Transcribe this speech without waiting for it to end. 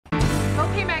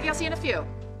Maggie, I'll see you in a few.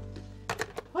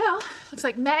 Well, looks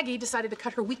like Maggie decided to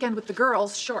cut her weekend with the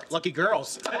girls short. Lucky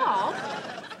girls. Oh.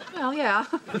 Well, yeah.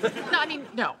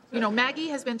 No. You know, Maggie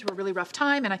has been through a really rough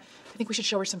time, and I think we should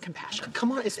show her some compassion.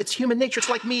 Come on, it's human nature. It's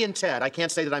like me and Ted. I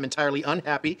can't say that I'm entirely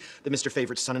unhappy that Mr.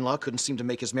 Favorite's son-in-law couldn't seem to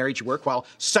make his marriage work, while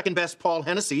second-best Paul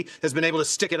Hennessy has been able to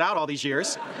stick it out all these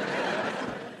years.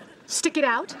 Stick it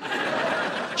out?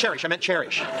 Cherish, I meant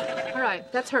cherish. All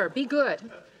right, that's her. Be good.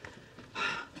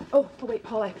 Oh, wait,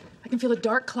 Paul, I can feel a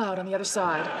dark cloud on the other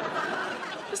side.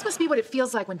 This must be what it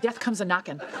feels like when death comes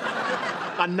a-knockin'.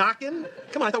 A knockin'?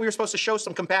 Come on, I thought we were supposed to show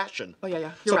some compassion. Oh, yeah,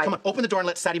 you're so right. Come on, open the door and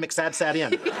let Sadie McSad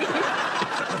in.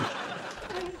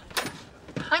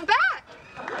 I'm back!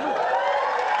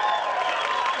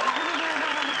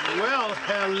 Well,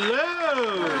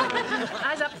 hello.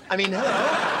 Eyes up. I mean, hello.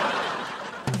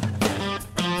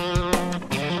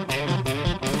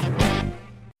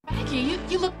 Maggie,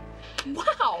 you look...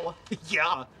 Wow!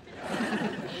 Yeah.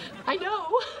 I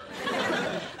know.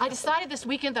 I decided this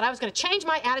weekend that I was going to change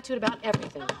my attitude about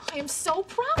everything. I am so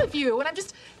proud of you, and I'm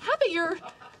just happy you're...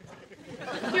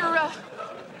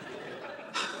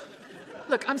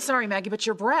 Look, I'm sorry, Maggie, but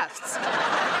your breasts...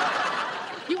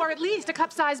 You are at least a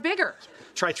cup size bigger.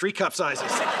 Try 3 cup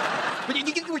sizes. But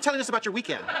you were telling us about your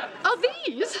weekend. Oh,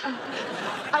 these?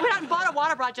 I went out and bought a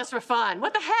water bra just for fun.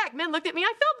 What the heck? Men looked at me.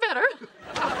 I felt better.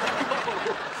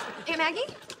 Aunt Maggie?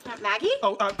 Aunt Maggie?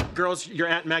 Oh, girls, your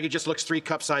Aunt Maggie just looks 3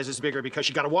 cup sizes bigger because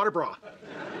she got a water bra.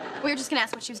 We were just gonna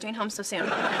ask what she was doing home so soon.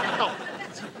 Oh.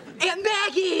 Aunt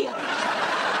Maggie!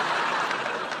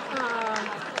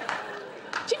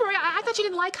 Gee, Rory, I thought you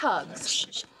didn't like hugs.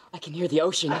 Shh. I can hear the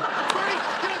ocean. Now,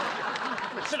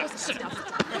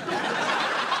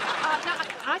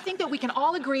 I think that we can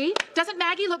all agree. Doesn't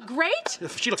Maggie look great?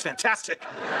 She looks fantastic.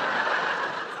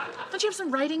 Don't you have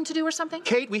some writing to do or something?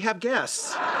 Kate, we have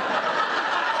guests. Oh,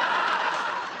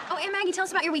 Aunt Maggie, tell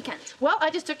us about your weekend. Well, I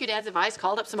just took your dad's advice,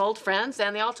 called up some old friends,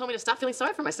 and they all told me to stop feeling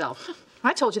sorry for myself.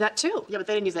 I told you that, too. Yeah, but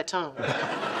they didn't use that tone.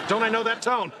 Don't I know that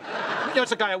tone? You know,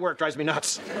 it's a guy at work drives me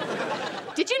nuts.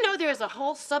 Did you know there is a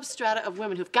whole substrata of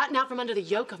women who've gotten out from under the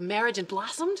yoke of marriage and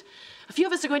blossomed? A few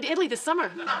of us are going to Italy this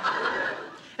summer.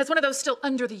 As one of those still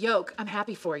under the yoke, I'm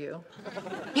happy for you.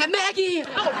 Aunt Maggie!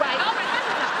 All right.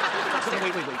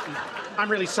 Wait.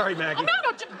 I'm really sorry, Maggie. No,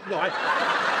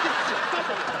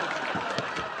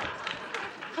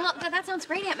 Well, that sounds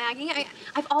great, Aunt Maggie.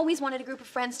 I've always wanted a group of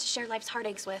friends to share life's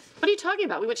heartaches with. What are you talking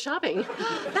about? We went shopping.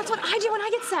 That's what I do when I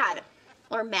get sad.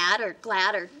 Or mad, or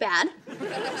glad, or bad.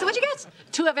 So what'd you get?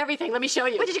 2 of everything. Let me show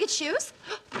you. What, did you get shoes?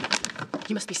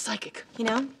 You must be psychic. You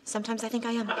know, sometimes I think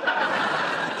I am.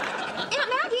 Aunt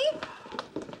Maggie!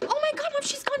 Oh my God, Mom,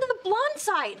 she's gone to the blonde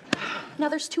side. Now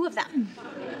there's 2 of them.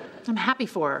 I'm happy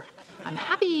for her. I'm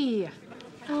happy.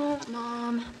 Oh,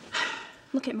 Mom.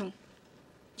 Look at me.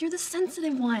 You're the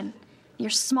sensitive one. You're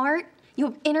smart, you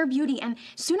have inner beauty, and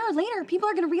sooner or later, people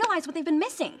are gonna realize what they've been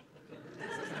missing.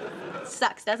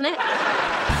 Sucks, doesn't it?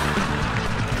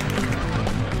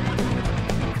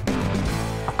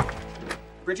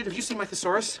 Bridget, have you seen my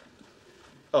thesaurus?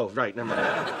 Oh, right, never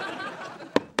mind.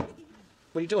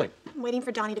 What are you doing? I'm waiting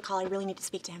for Donnie to call. I really need to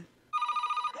speak to him.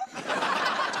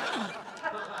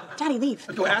 Donnie, leave.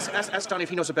 Go ask Donnie if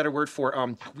he knows a better word for,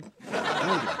 Donnie,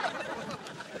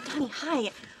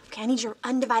 hi. Okay, I need your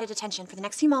undivided attention. For the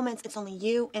next few moments, it's only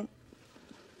you and...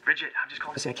 Bridget, I'm just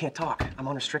calling to say I can't talk. I'm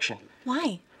on restriction.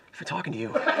 Why? For talking to you.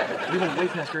 We went way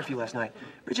past curfew last night.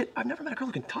 Bridget, I've never met a girl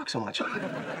who can talk so much.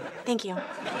 Thank you.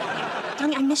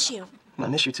 Donnie, I miss you. I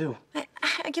miss you, too.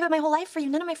 I give up my whole life for you.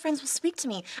 None of my friends will speak to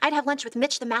me. I'd have lunch with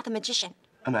Mitch, the mathematician.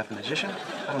 A mathematician?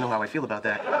 I don't know how I feel about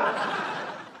that.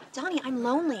 Donnie, I'm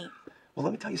lonely. Well,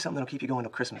 let me tell you something that'll keep you going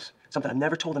till Christmas. Something I've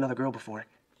never told another girl before.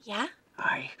 Yeah?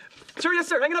 Sir, yes,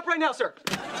 sir. Hang it up right now, sir.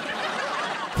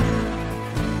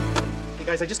 Hey,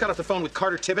 guys, I just got off the phone with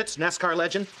Carter Tibbetts, NASCAR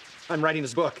legend. I'm writing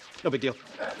his book. No big deal.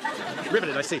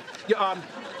 Riveted, I see. Yeah,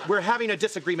 we're having a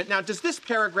disagreement. Now, does this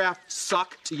paragraph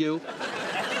suck to you?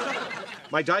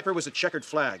 My diaper was a checkered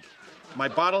flag. My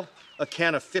bottle, a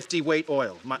can of 50-weight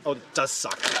oil. Oh, it does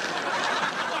suck.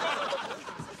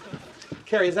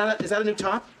 Carrie, is that a new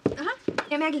top? Uh-huh.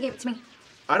 Aunt Maggie gave it to me.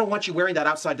 I don't want you wearing that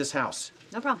outside this house.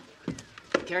 No problem.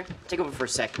 Carrie, take over for a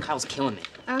sec. Kyle's killing me.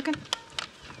 Okay.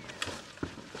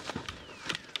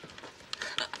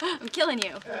 I'm killing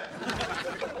you.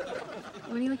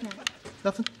 What are you looking at?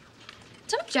 Nothing.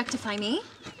 Don't objectify me.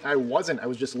 I wasn't. I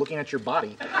was just looking at your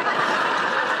body.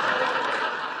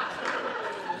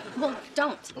 Well,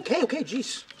 don't. Okay,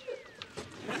 jeez.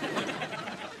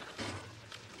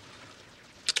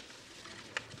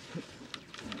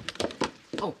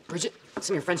 Oh, Bridget,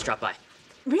 some of your friends dropped by.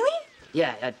 Really?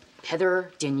 Yeah,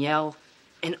 Heather, Danielle.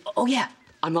 And, oh yeah,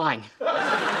 I'm lying.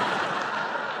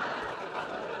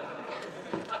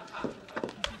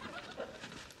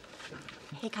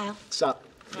 Hey, Kyle. What's up?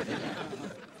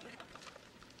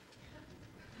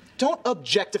 Don't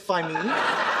objectify me.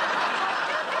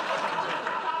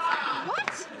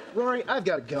 What? Rory, I've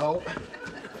got to go.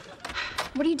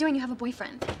 What are you doing? You have a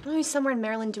boyfriend. Oh, he's somewhere in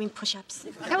Maryland doing push-ups.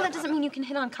 Okay, well, that doesn't mean you can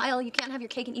hit on Kyle. You can't have your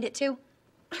cake and eat it too.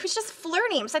 I was just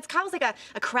flirting. Besides, Kyle's like a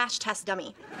crash test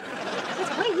dummy.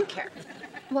 Besides, what do you care?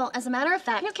 Well, as a matter of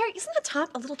fact, You know, Carrie, isn't the top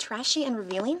a little trashy and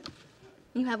revealing?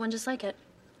 you have one just like it.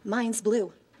 Mine's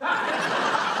blue.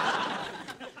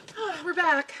 We're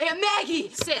back. Hey, Maggie,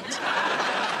 sit.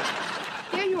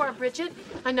 There you are, Bridget.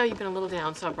 I know you've been a little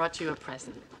down, so I brought you a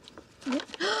present.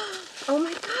 Oh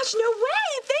my gosh, no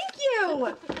way! Thank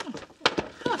you!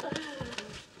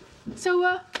 So,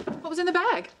 what was in the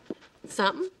bag?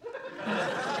 Something?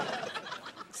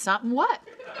 Something what?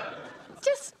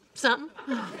 Just something.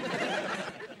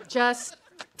 Just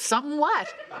something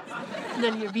what?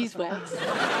 None of your beeswax.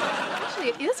 Actually,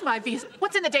 it is my bees.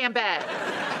 What's in the damn bag?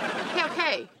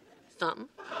 Okay. Something.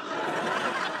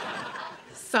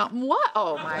 Something what?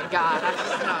 Oh my God, I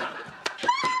just not.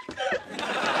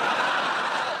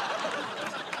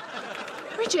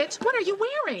 Bridget, what are you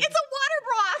wearing? It's a water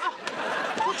bra!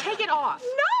 Well, take it off.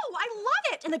 No, I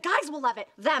love it! And the guys will love it.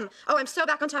 Them. Oh, I'm so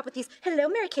back on top with these. Hello,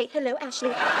 Mary Kate. Hello, Ashley.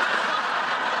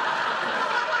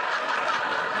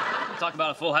 Talk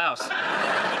about a full house.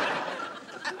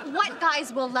 What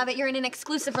guys will love it? You're in an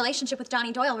exclusive relationship with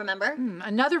Johnny Doyle, remember?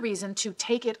 Another reason to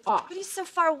take it off. But he's so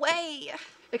far away.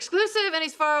 Exclusive and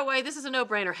he's far away. This is a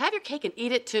no-brainer. Have your cake and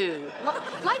eat it too.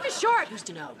 Life is short. Who's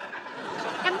to know?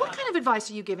 And what kind of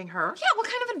advice are you giving her? Yeah, what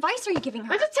kind of advice are you giving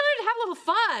her? I'm just telling her to have a little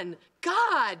fun.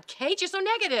 God, Kate, you're so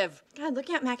negative. God,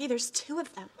 looking at Maggie, there's two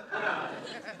of them.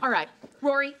 All right,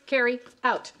 Rory, Carrie,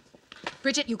 out.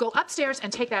 Bridget, you go upstairs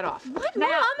and take that off. What, now,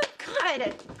 Mom?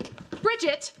 God.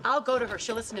 Bridget, I'll go to her.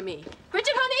 She'll listen to me.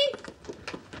 Bridget, honey.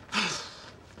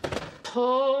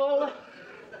 Pull.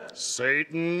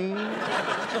 Satan.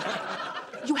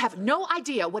 You have no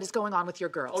idea what is going on with your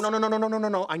girls. Oh,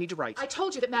 no. I need to write. I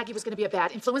told you that Maggie was going to be a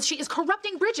bad influence. She is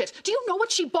corrupting Bridget. Do you know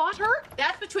what she bought her?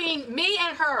 That's between me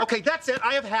and her. Okay, that's it.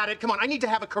 I have had it. Come on, I need to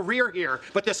have a career here.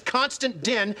 But this constant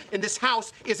din in this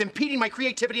house is impeding my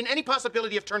creativity and any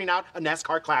possibility of turning out a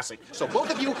NASCAR classic. So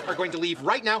both of you are going to leave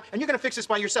right now, and you're going to fix this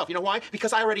by yourself. You know why?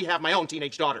 Because I already have my own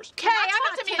teenage daughters. Kay, I'm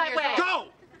not to me that way. Go!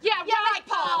 Yeah, right,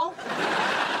 Paul.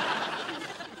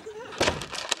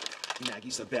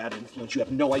 Maggie's a bad influence. You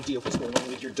have no idea what's going on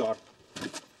with your daughter.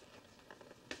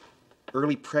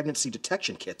 Early pregnancy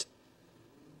detection kit.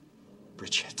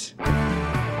 Bridget.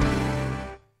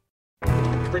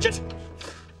 Bridget.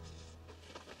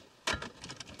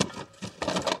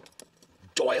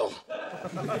 Doyle.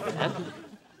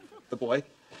 The boy.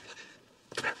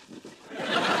 You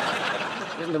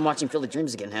haven't been watching Field of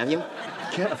Dreams again, have you?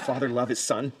 Can't a father love his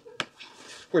son?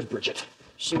 Where's Bridget?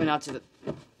 She went out to the...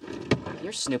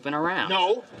 You're snooping around.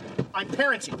 No, I'm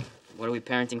parenting. What are we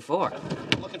parenting for?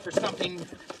 Looking for something,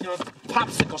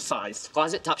 popsicle size.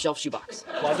 Closet, top shelf, shoebox.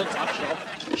 Closet, top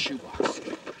shelf, shoebox.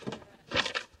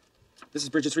 This is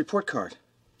Bridget's report card.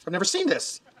 I've never seen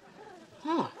this.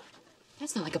 Huh.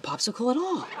 That's not like a popsicle at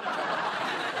all.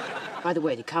 By the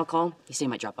way, did Kyle call? He said he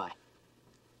might drop by.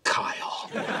 Kyle.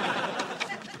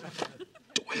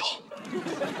 Doyle.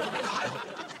 Kyle.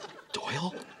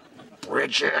 Doyle.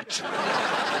 Bridget.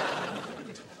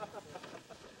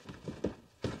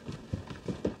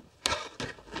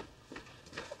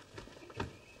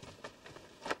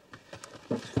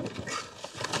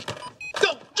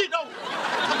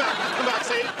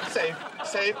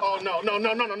 Save. Oh, no.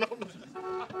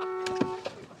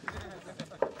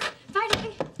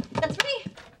 Finally, that's me.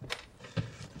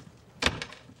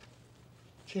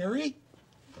 Carrie?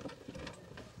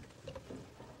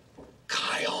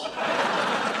 Kyle.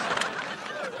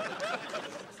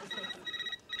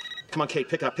 Come on, Kate,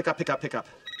 pick up.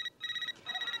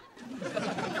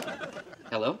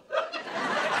 Hello?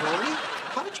 Rory?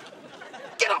 How did you...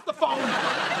 Get off the phone!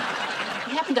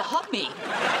 He happened to hug me.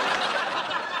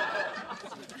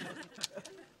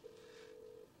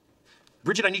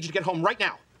 Bridget, I need you to get home right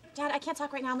now. Dad, I can't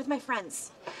talk right now. I'm with my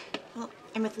friends. Well,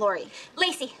 I'm with Lori.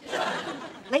 Lacey.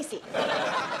 Lacey.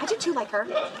 I do too like her.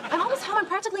 I'm almost home. I'm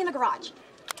practically in the garage.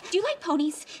 Do you like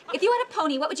ponies? If you had a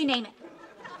pony, what would you name it?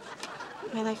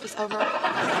 My life is over.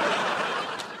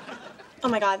 Oh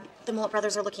my God, the Mullet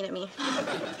brothers are looking at me.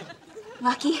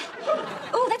 Lucky.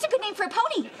 Oh, that's a good name for a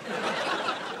pony.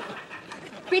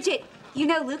 Bridget, you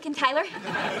know Luke and Tyler?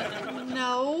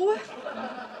 No.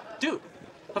 Dude,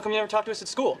 How come you never talked to us at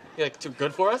school? You like too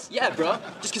good for us? Yeah, bro.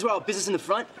 Just because we're all business in the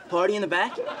front, party in the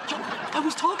back. I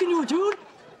was talking to her, dude.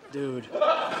 Dude.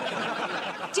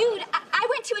 Dude, I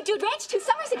went to a dude ranch 2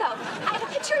 summers ago. I have a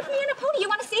picture of me and a pony. You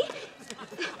want to see?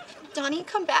 Donnie,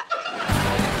 come back.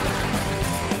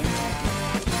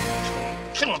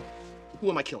 Come on. Who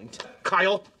am I killing?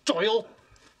 Kyle? Doyle?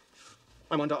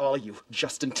 I'm onto all of you.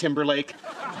 Justin Timberlake,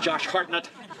 Josh Hartnett,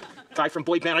 guy from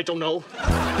boy band I don't know.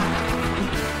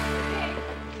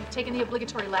 You've taken the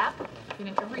obligatory lap, been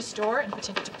in every store, and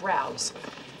pretended to browse.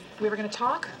 We were going to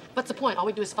talk? What's the point? All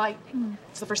we do is fight.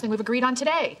 It's the first thing we've agreed on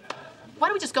today. Why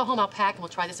don't we just go home, I'll pack, and we'll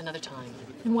try this another time?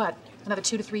 In what? Another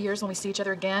 2 to 3 years when we see each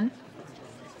other again?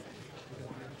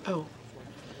 Oh.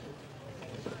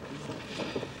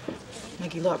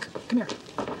 Maggie, look. Come here.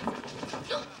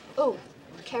 Oh,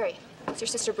 Carrie, it's your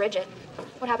sister Bridget.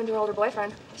 What happened to her older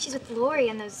boyfriend? She's with Lori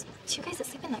and those 2 guys that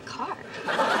sleep in that car.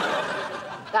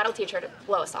 That'll teach her to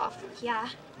blow us off. Yeah.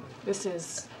 This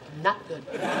is Not good.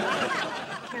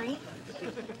 Carrie?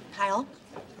 Kyle?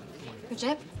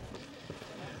 Bridget?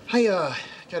 I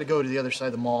gotta go to the other side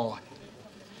of the mall,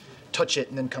 touch it,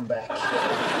 and then come back.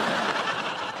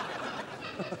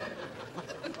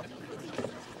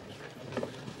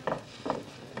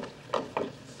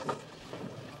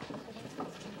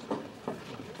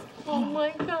 Oh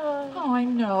my God. Oh, I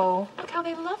know. Look how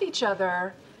they love each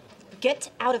other.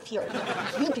 Get out of here.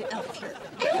 You get out of here.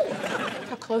 Look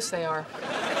how close they are.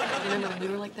 Remember when we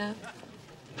were like that?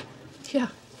 Yeah.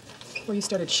 Before you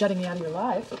started shutting me out of your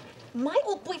life. My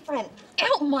old boyfriend.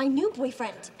 Ow, my new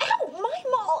boyfriend. Ow, my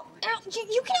mall. Ow,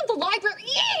 you can have the library.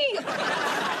 Yay!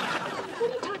 What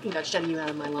are you talking about, shutting you out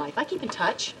of my life? I keep in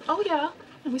touch. Oh, yeah.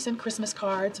 And we send Christmas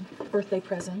cards and birthday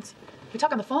presents. We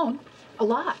talk on the phone. A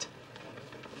lot.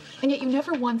 And yet you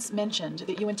never once mentioned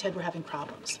that you and Ted were having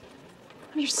problems.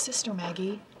 I'm your sister,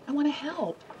 Maggie. I want to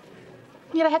help.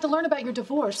 And yet I had to learn about your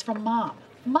divorce from Mom.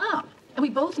 Mom! And we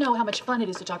both know how much fun it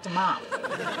is to talk to Mom.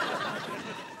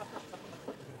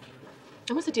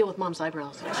 And what's the deal with Mom's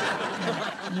eyebrows?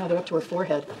 Now they're up to her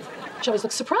forehead. She always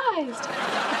looks surprised.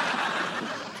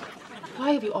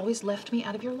 Why have you always left me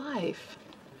out of your life?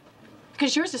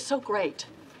 Because yours is so great.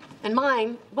 And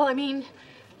mine, well, I mean,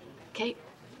 Kate,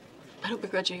 I don't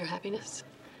begrudge you your happiness.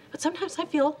 But sometimes I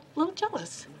feel a little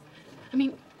jealous. I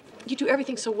mean, you do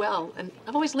everything so well, and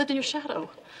I've always lived in your shadow.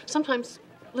 Sometimes,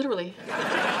 literally.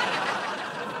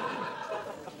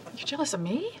 You're jealous of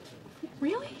me?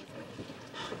 Really?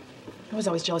 I was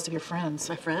always jealous of your friends.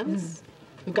 My friends?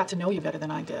 Who got to know you better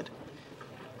than I did.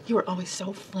 You were always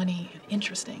so funny and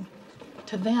interesting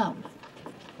to them.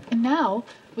 And now,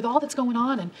 with all that's going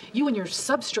on, and you and your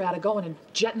substrata going and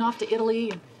jetting off to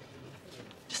Italy, and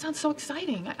it just sounds so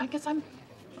exciting. I guess I'm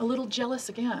a little jealous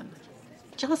again.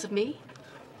 Jealous of me?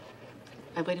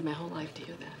 I waited my whole life to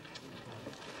hear that.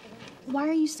 Why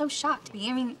are you so shocked, B?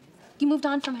 I mean, you moved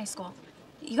on from high school.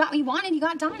 You got what you wanted, you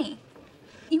got Donnie.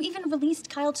 You even released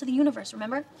Kyle to the universe,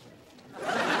 remember? All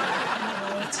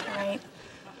right.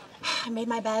 I made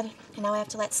my bed, and now I have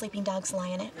to let sleeping dogs lie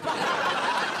in it.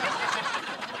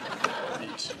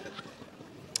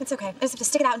 It's okay. I just have to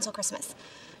stick it out until Christmas.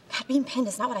 God, being pinned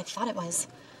is not what I thought it was.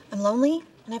 I'm lonely,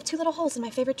 and I have 2 little holes in my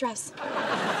favorite dress.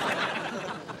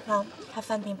 Well, have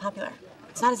fun being popular.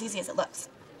 It's not as easy as it looks.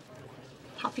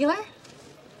 Popular?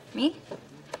 Me?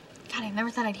 God, I never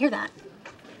thought I'd hear that.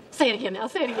 Say it again now,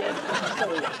 say it again.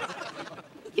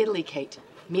 Italy, Kate.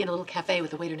 Me in a little cafe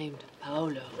with a waiter named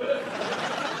Paolo.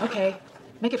 Okay,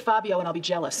 make it Fabio and I'll be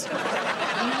jealous.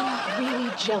 Really, really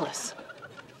jealous.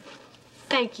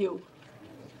 Thank you.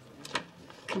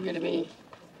 Come here to me,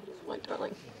 my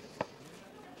darling.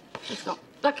 Let's go.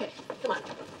 Okay, come on.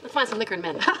 Let's find some liquor and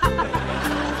men.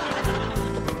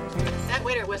 That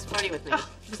waiter was partying with me. Oh,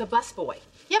 he was a busboy.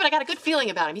 Yeah, but I got a good feeling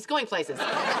about him. He's going places.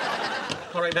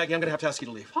 All right, Maggie, I'm gonna have to ask you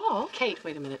to leave. Paul, Kate,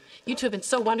 wait a minute. You two have been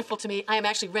so wonderful to me. I am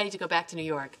actually ready to go back to New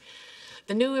York.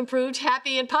 The new, improved,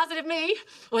 happy, and positive me,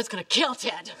 oh, it's gonna kill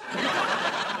Ted. I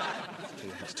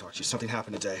have to talk to you. Something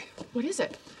happened today. What is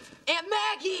it? Aunt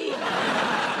Maggie!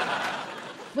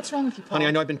 What's wrong with you, Paul? Honey,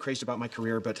 I know I've been crazy about my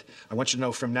career, but I want you to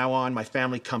know from now on, my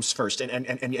family comes first,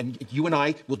 and you and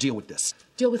I will deal with this.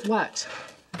 Deal with what?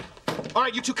 All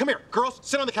right, you two, come here. Girls,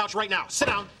 sit on the couch right now. Sit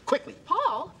down, quickly.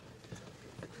 Paul?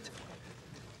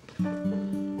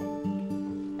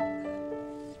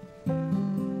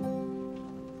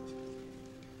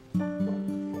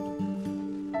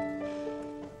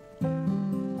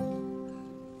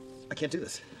 I can't do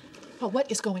this. Paul,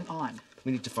 what is going on?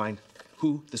 We need to find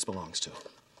who this belongs to.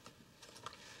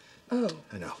 Oh.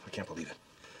 I know, I can't believe it.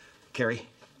 Carrie,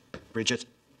 Bridget,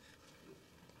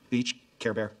 Beach,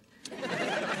 Care Bear.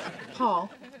 Paul,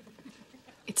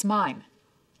 it's mine.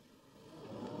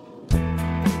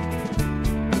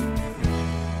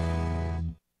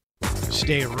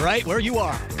 Stay right where you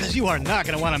are, because you are not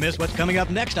going to want to miss what's coming up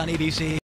next on ABC.